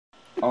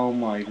Oh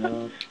my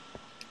god.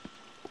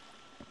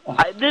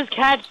 This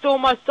cat stole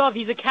my stuff.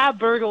 He's a cat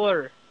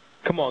burglar.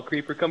 Come on,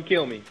 creeper, come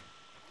kill me.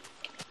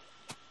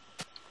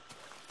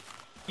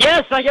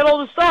 Yes, I get all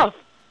the stuff.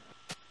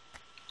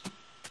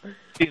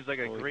 Seems like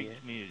a great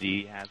community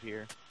you have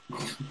here.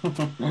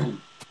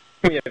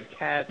 We have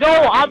cats. No,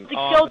 I'm the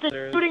skeleton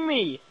officers. shooting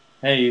me.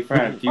 Hey,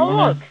 Frab, do you Oh,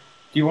 wanna look. do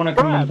you wanna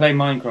come and Frab. play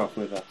Minecraft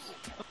with us?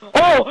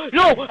 Oh,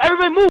 no,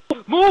 everybody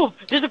move, move.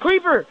 There's a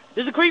creeper.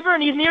 There's a creeper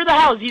and he's near the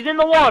house. He's in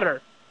the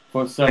water.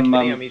 For some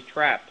Damn, he's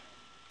trapped.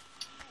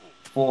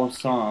 for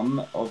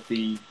some of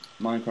the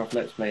Minecraft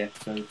Let's Play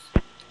episodes.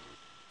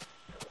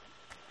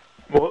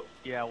 What?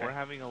 Yeah, we're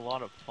having a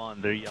lot of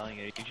fun. They're yelling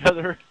at each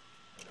other.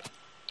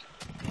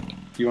 Do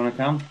you wanna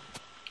come?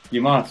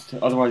 You must,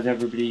 otherwise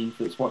everybody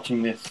that's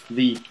watching this,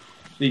 the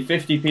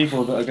 50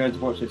 people that are going to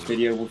watch this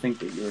video will think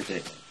that you're a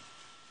dick.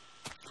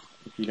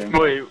 If you don't.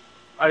 Wait,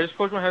 I just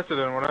plugged my headset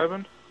in. What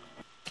happened?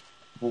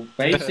 Well,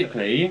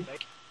 basically,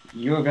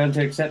 you're going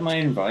to accept my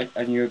invite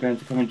and you're going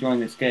to come and join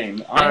this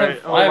game. Alright,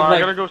 I have I like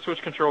gotta go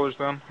switch controllers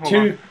then. Hold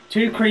on.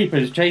 two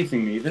creepers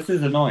chasing me. This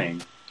is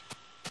annoying.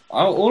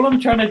 All I'm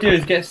trying to do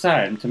is get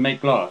sand to make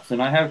glass,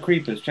 and I have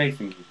creepers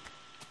chasing me.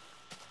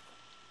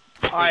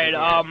 Alright,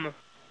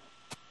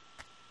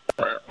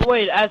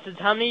 wait,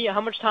 AciiDz,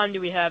 how much time do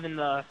we have in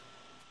the...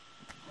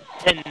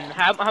 And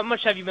how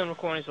much have you been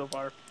recording so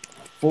far?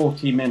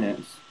 40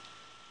 minutes.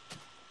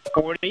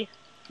 40?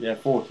 Yeah,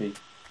 40.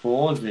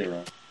 40.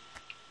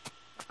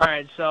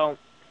 Alright, so...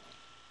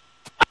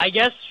 I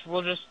guess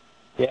we'll just...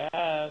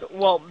 Yeah.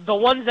 Well, the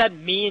ones that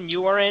me and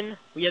you are in,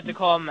 we have to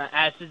call them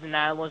AciiDz and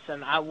Atlas,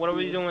 and what are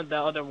we doing with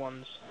the other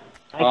ones?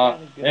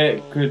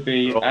 It could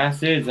be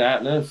AciiDz,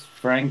 Atlas,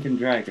 Frank, and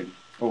Dragon.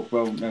 Oh,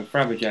 well, no,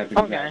 Frabjable and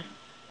Okay. Dragon.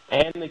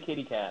 And the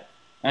kitty cat.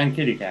 And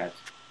Kitty Cat.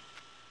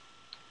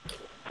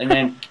 And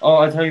then, oh,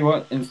 I tell you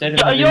what, instead of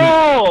having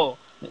Yo!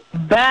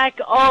 Back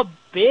up,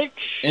 bitch!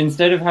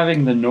 instead of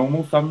having the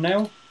normal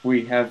thumbnail,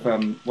 we have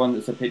one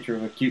that's a picture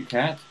of a cute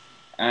cat,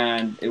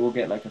 and it will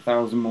get like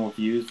 1,000 more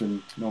views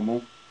than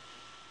normal.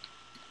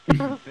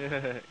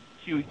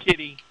 Cute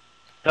kitty.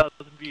 1,000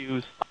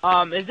 views.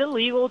 Is it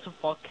legal to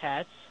fuck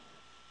cats?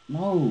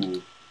 No.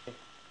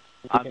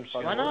 I'm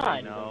sure Why not?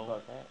 they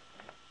know.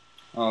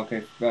 Oh,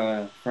 okay,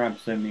 Frab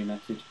sent me a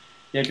message.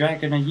 Yeah,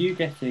 Dragon, are you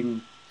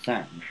getting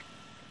sand?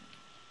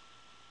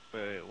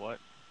 Wait, what?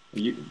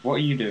 What are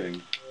you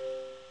doing?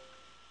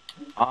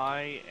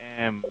 I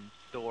am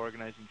still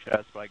organizing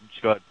chests, but I can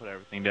just go ahead and put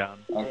everything down.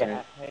 Okay.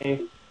 Yeah,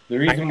 hey, The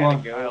reason why...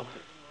 go.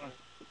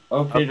 Okay, I'll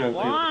okay.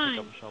 Why? pick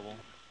up a shovel.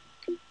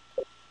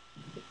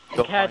 The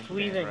Go cat's find sand,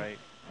 leaving. right?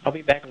 I'll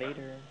be back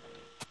later.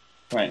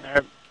 Right,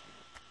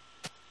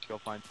 Go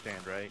find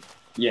sand, right?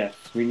 yes,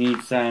 we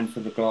need sand for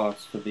the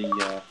glass for the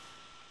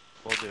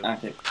Will do.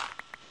 attic.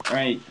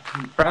 Right,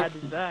 Brad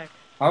is back.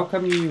 how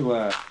come you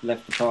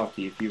left the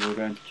party if you were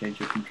going to change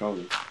your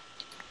controllers?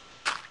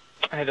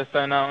 I had to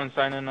sign out and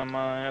sign in on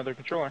my other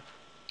controller.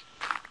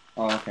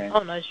 Oh, okay,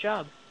 Oh, nice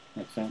job.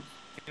 makes sense.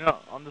 You know,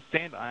 on the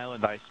sand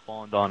island I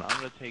spawned on, I'm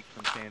gonna take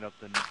some sand up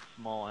the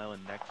small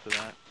island next to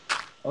that.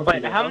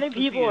 Okay, Wait, how many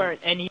people are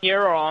in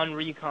here are on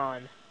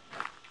recon?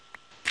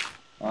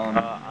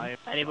 I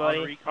Anybody?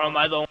 on Or recon. am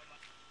I the only...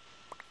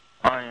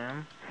 I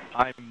am.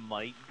 I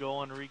might go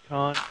on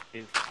recon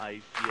if I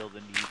feel the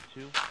need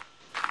to.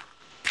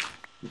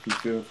 if you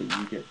feel that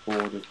you get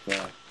bored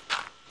of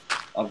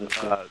other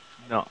stuff.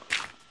 No,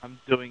 I'm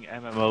doing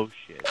MMO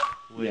shit,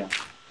 which, Yeah.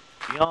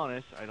 to be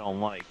honest, I don't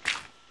like.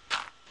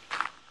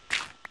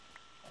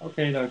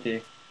 Okay,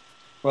 okay.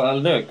 Well,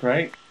 look,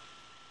 right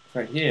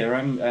here,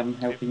 I'm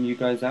helping you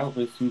guys out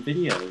with some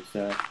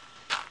videos.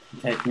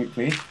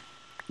 Technically,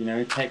 you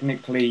know,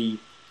 technically,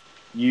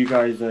 you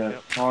guys are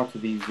part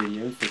of these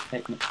videos, so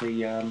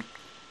technically, Ow.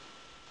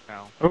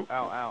 Oh. Ow,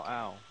 ow,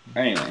 ow.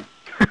 Anyway.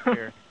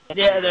 Here.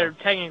 Yeah, they're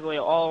technically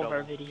all of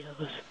our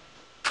videos.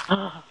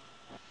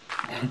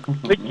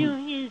 We're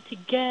doing it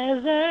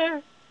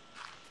together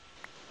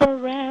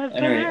forever.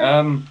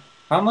 Anyway,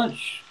 how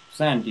much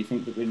sand do you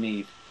think that we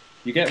need?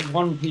 You get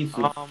one piece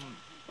of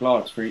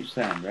glass for each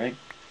sand, right?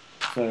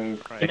 So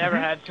Right. You never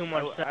have too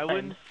much I time.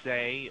 wouldn't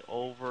say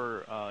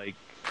over, like,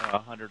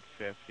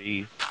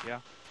 150, yeah.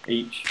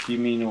 each, do you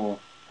mean, or...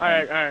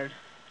 Alright,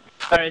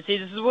 see,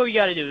 this is what we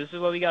gotta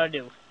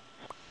do.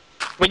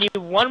 We need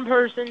one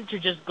person to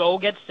just go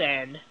get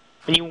sand.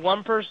 We need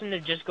one person to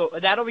just go...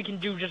 That we can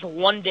do just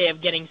one day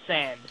of getting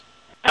sand.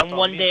 And So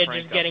one me day and of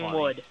Frank just got getting plenty.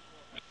 wood.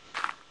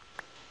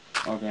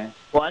 Okay.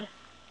 What?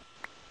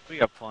 We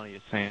got plenty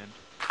of sand.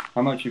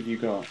 How much have you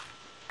got?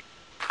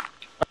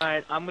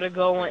 Alright, I'm gonna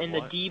go in the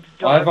What? deep,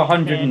 I dark have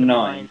 109. sand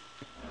mine.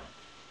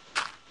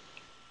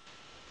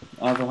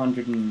 I have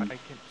 100 and I can...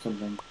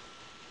 something.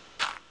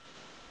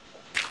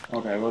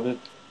 Okay,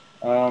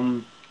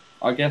 well,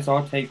 I guess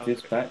I'll take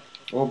this back.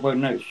 Or, but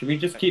no, should we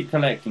just keep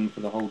collecting for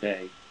the whole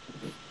day?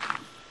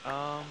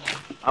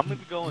 I'm gonna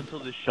go until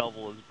this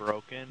shovel is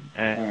broken,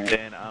 and Alright.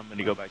 then I'm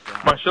gonna go back to the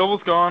My house.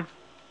 shovel's gone.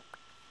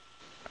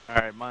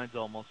 Alright, mine's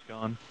almost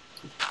gone.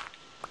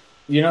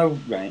 You know,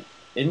 right,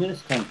 in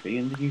this country,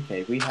 in the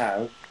UK, we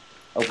have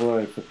a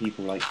word for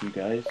people like you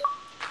guys.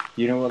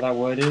 Do you know what that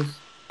word is?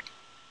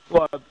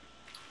 What?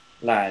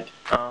 Lad.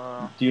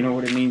 Uh, Do you know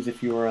what it means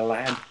if you are a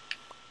lad?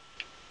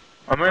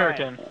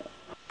 American.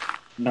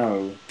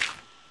 No.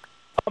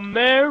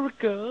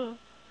 America.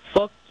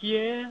 Fuck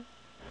yeah.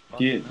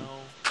 Do you, No.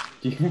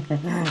 do you,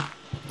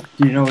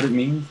 do you know what it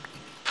means?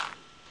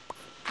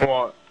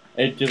 What?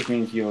 It just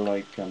means you're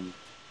like cool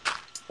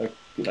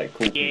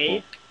people,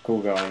 Yeah.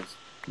 cool guys.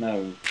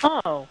 No.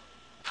 Oh.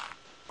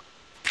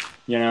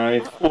 You know,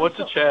 if What's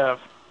a chav?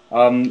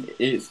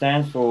 it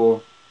stands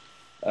for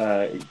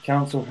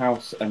Council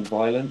House and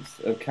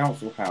Violence.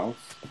 Council House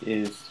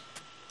is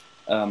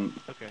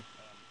Okay.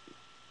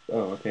 oh,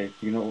 okay.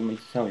 Do you not want me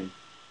to tell you?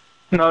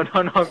 No,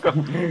 go.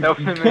 That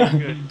wasn't me.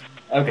 Good.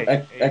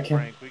 Okay, Hey,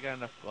 Frank, we got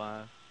enough.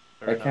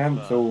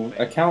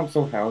 a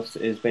council house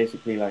is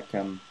basically like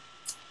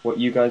what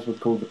you guys would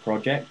call the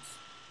projects.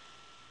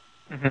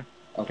 Mhm.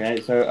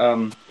 Okay,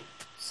 so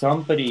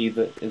somebody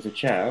that is a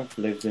chav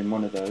lives in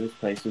one of those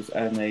places,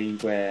 and they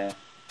wear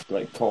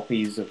like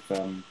copies of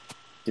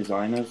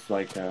designers,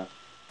 like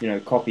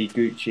copy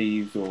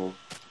Gucci's or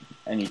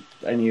any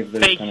of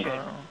those Fake kind shit.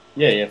 of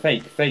yeah,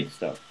 fake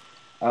stuff.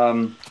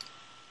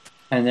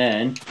 And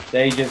then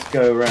they just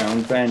go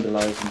around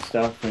vandalizing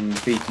stuff and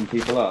beating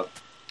people up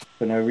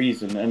for no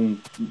reason,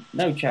 and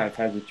no chav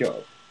has a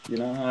job. You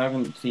know, I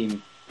haven't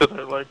seen So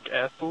they're like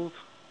assholes?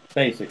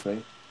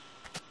 basically.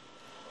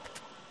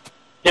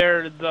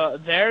 They're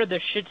the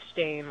shit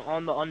stain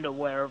on the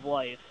underwear of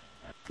life.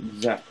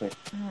 Exactly.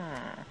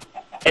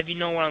 If you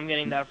know where I'm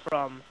getting that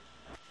from.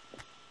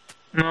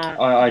 No.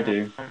 I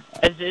do.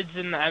 It's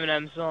in the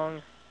Eminem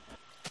song.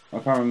 I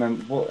can't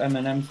remember what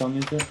Eminem song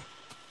is it.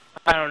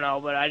 I don't know,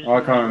 but I just. Oh,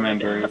 I can't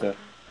remember remember it.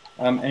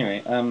 either.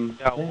 Anyway,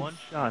 Got this. one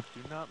shot.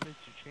 Do not miss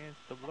your chance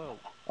to blow.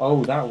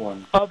 Oh, that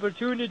one.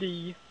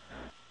 Opportunity.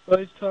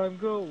 Lifetime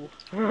goal.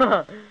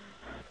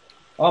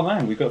 Oh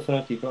man, we got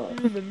 30 guys.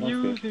 In the That's good.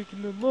 music,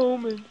 in the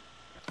moment.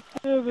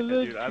 Never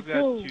let Dude, you I've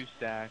go. got 2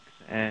 stacks,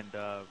 and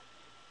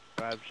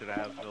Frab should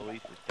have at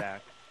least a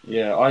stack.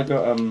 Yeah, I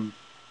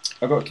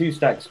got 2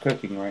 stacks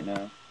cooking right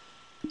now.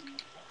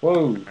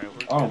 Whoa! Alright, we're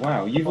Oh good.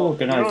 wow, you've You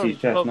organised don't these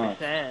chests cook nice.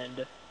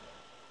 sand.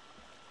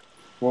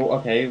 Well,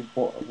 okay,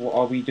 what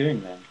are we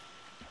doing then?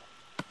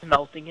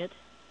 Melting it.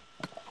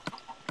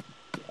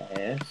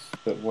 Yes,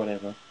 but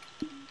whatever.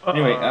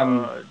 Anyway,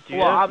 Do you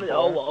Well,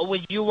 have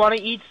would you want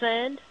to eat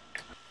sand?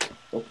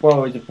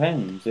 Well, it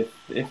depends. If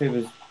it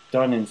was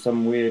done in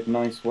some weird,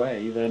 nice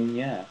way, then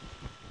yeah.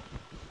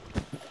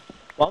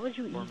 Why would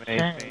you We're eat made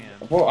sand?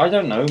 fans. Well, I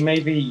don't know.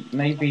 Maybe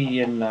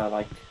in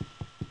like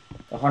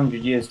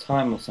 100 years'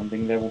 time or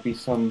something, there will be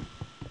some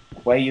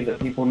way that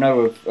people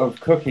know of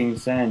cooking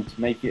sand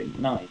to make it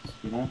nice.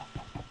 You know.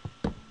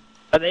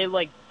 Are they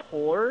like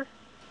poor?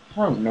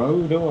 I don't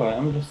know, do I?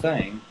 I'm just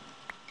saying.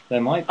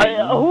 There might be.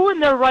 Who in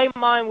their right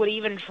mind would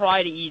even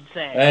try to eat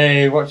sand?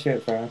 Hey, watch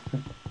it, Fran.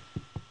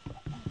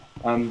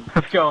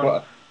 How's it going?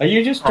 What, are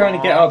you just trying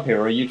to get up here,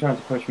 or are you trying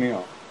to push me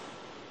off?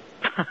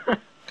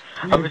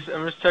 I'm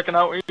just checking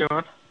out what you're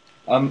doing.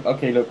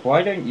 Okay, look,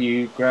 why don't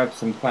you grab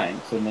some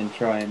planks and then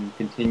try and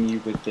continue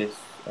with this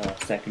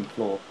second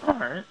floor?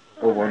 Alright.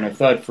 Or no,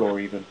 third floor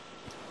even.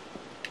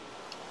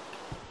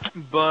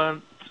 But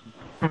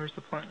where's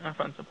the plank? I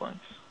found some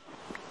planks.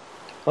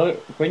 Well,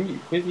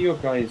 with your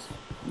guys,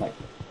 like,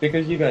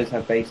 because you guys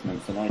have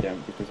basements and I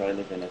don't because I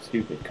live in a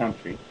stupid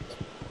country,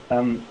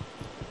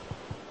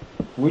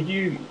 would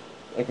you,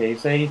 okay,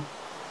 say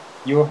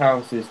your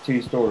house is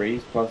 2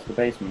 stories plus the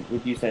basement,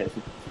 would you say it's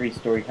a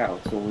 3-story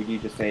house, or would you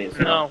just say it's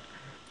not? No.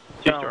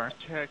 Two No. story.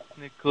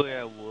 Technically,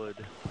 I would.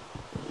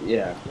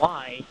 Yeah.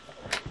 Why?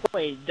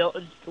 Wait,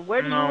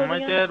 where do you No, live my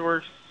again? dad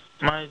works.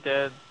 My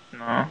dad.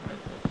 No.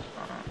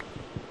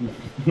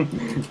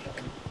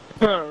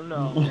 Oh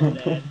no, my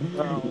dad.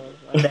 Oh,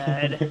 my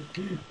dad.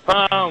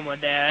 Oh, my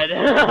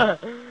dad.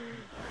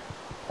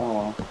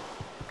 Oh.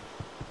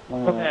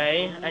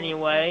 Okay,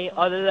 anyway,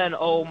 other than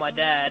oh, my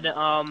dad,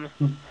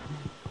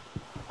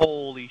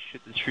 Holy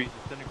shit, the tree's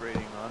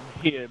disintegrating on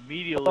me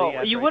immediately. well,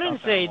 after you I wouldn't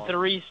cut say that one.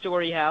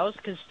 3-story house,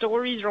 because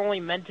stories are only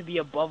meant to be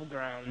above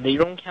ground. They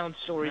don't count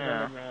stories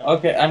Yeah. underground.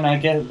 Okay, and I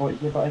guess,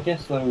 but I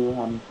guess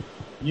though,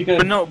 you guys.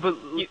 But no, but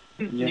Yeah.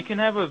 you can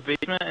have a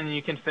basement and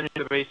you can finish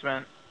the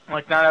basement.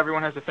 Like, not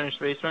everyone has a finished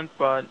basement,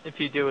 but if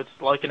you do, it's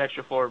like an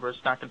extra floor, but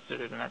it's not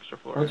considered an extra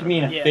floor. What do you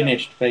mean a Yeah.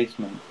 finished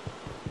basement?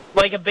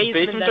 Like a basement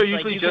Basements that's are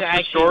usually like you just can for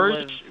actually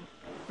storage.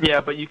 live.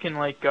 Yeah, but you can,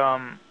 like,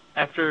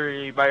 after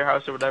you buy your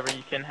house or whatever,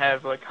 you can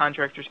have, like,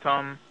 contractors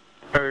come,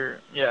 or,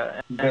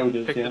 yeah, and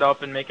Builders, fix yeah. it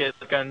up and make it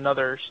like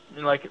another,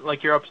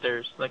 like your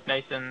upstairs, like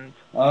nice and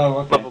Oh,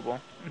 okay. livable,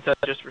 instead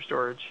of just for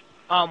storage.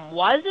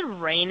 Why is it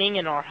raining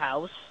in our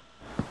house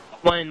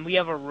when we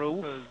have a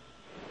roof?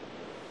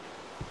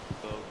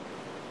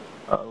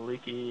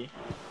 Leaky.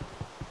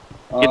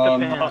 Um, Get the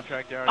fan.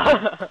 Contractor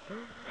already.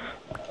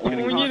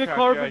 We need a Contractor out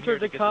carpenter here to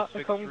to get this come,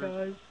 fixed roof.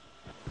 guys.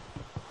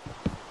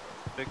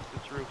 Fix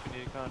this roof, we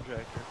need a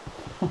contractor.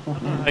 I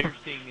don't know how you're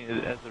seeing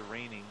it as a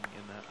raining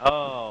in that.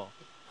 Oh.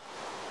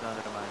 No,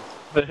 never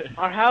mind.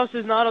 Our house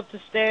is not up to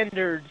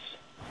standards.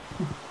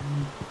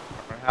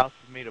 Our house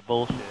is made of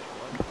bullshit.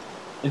 What?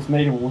 It's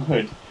made of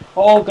wood.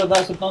 Oh god,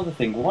 that's another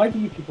thing. Why do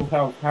you people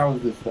have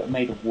houses that are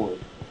made of wood?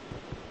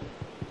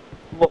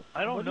 Well,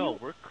 I don't what do know. you-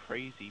 We're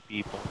crazy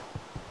people.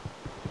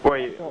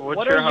 Wait, what's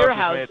What your are your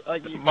house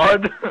house? made?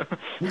 Mud?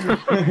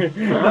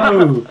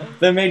 No,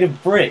 they're made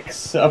of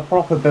bricks, a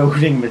proper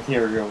building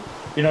material.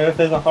 You know, if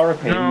there's a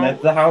hurricane, No.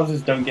 the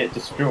houses don't get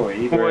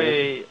destroyed. or-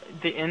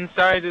 Wait, the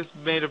inside is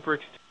made of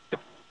bricks too.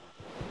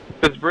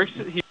 Because bricks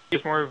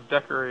is more of a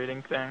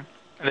decorating thing.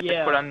 And they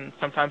Yeah.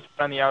 sometimes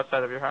put on the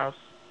outside of your house.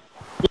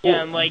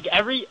 Yeah, and like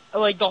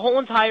the whole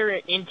entire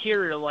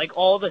interior, like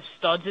all the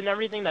studs and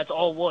everything, that's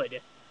all wood.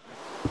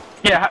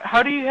 Yeah,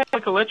 how do you have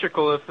like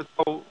electrical if it's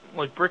all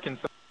like brick and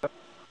stuff?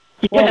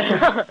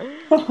 Yeah.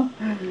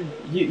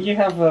 you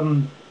have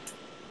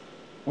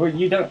well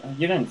you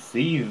don't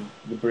see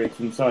the bricks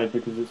inside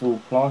because it's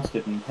all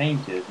plastered and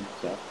painted and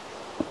stuff.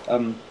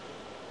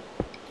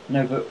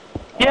 No, but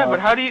Yeah, but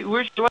how do you?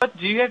 Where's your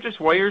do you have just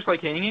wires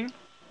like hanging?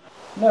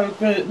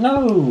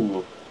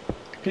 no,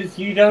 because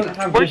you don't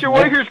have. Where's just your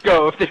one- wires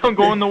go if they don't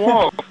go in the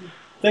wall?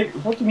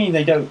 What do you mean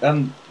they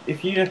don't?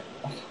 If you,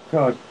 oh,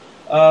 God,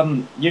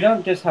 you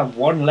don't just have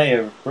one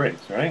layer of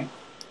bricks, right?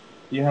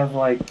 You have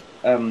like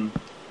and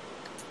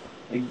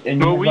you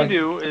What have, we like,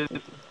 do is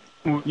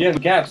you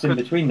have gaps in Cause-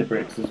 between the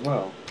bricks as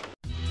well.